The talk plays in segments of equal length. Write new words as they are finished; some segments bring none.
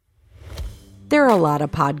There are a lot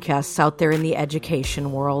of podcasts out there in the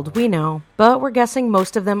education world, we know, but we're guessing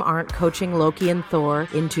most of them aren't coaching Loki and Thor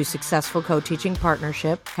into successful co-teaching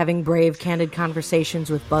partnership, having brave, candid conversations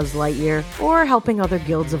with Buzz Lightyear, or helping other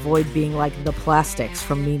guilds avoid being like the plastics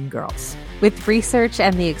from Mean Girls. With research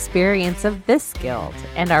and the experience of this guild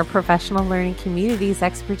and our professional learning community's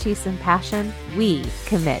expertise and passion, we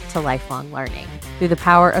commit to lifelong learning. Through the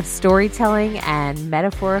power of storytelling and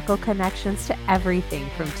metaphorical connections to everything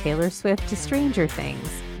from Taylor Swift to Stranger Things,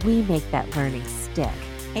 we make that learning stick.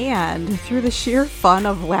 And through the sheer fun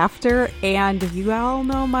of laughter and, you all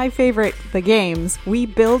know my favorite, the games, we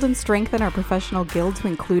build and strengthen our professional guild to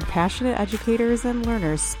include passionate educators and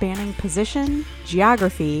learners spanning position,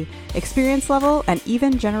 geography, experience level, and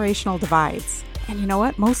even generational divides. And you know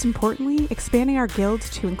what? Most importantly, expanding our guild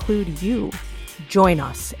to include you. Join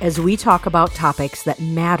us as we talk about topics that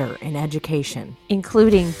matter in education,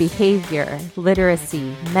 including behavior,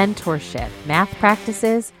 literacy, mentorship, math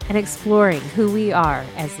practices, and exploring who we are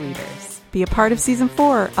as leaders. Be a part of Season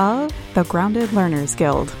 4 of the Grounded Learners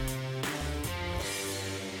Guild.